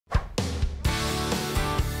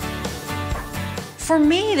For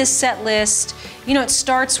me, the set list, you know, it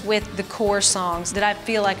starts with the core songs that I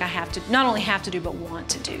feel like I have to, not only have to do, but want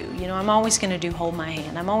to do. You know, I'm always gonna do Hold My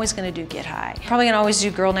Hand. I'm always gonna do Get High. Probably gonna always do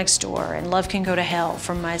Girl Next Door and Love Can Go to Hell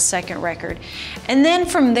from my second record. And then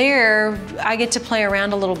from there, I get to play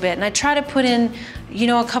around a little bit and I try to put in, you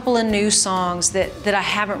know, a couple of new songs that I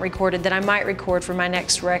haven't recorded that I might record for my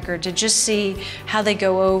next record to just see how they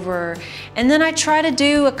go over. And then I try to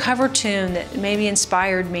do a cover tune that maybe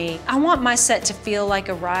inspired me. I want my set to feel like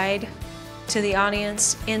a ride to the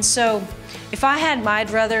audience. And so if I had my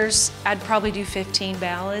druthers, I'd probably do 15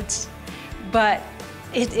 ballads. But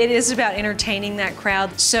it is about entertaining that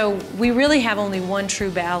crowd. So we really have only one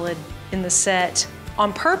true ballad in the set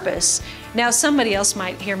on purpose. Now somebody else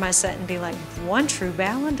might hear my set and be like, one true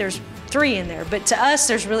ballad? There's 3 in there. But to us,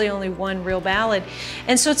 there's really only one real ballad.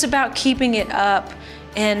 And so it's about keeping it up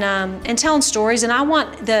and telling stories. And I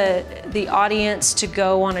want the audience to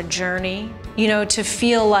go on a journey, you know, to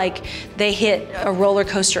feel like they hit a roller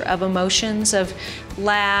coaster of emotions, of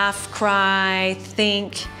laugh, cry,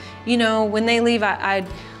 think. You know, when they leave, I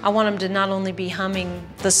want them to not only be humming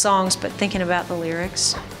the songs, but thinking about the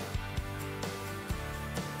lyrics.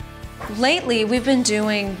 Lately, we've been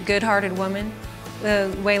doing Good Hearted Woman,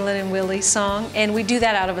 the Waylon and Willie song, and we do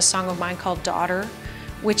that out of a song of mine called Daughter,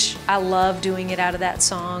 which I love doing it out of that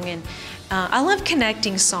song. And I love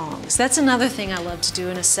connecting songs. That's another thing I love to do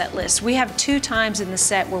in a set list. We have 2 times in the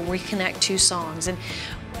set where we connect 2 songs. And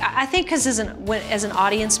I think because as an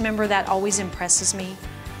audience member, that always impresses me.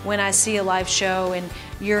 When I see a live show and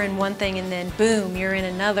you're in one thing and then boom, you're in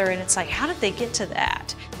another, and it's like, how did they get to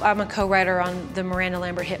that? I'm a co-writer on the Miranda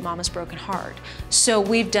Lambert hit Mama's Broken Heart. So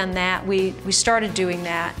we've done that. We started doing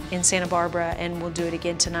that in Santa Barbara, and we'll do it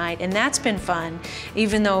again tonight. And that's been fun.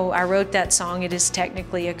 Even though I wrote that song, it is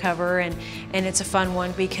technically a cover, and it's a fun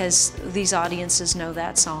one because these audiences know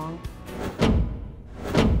that song.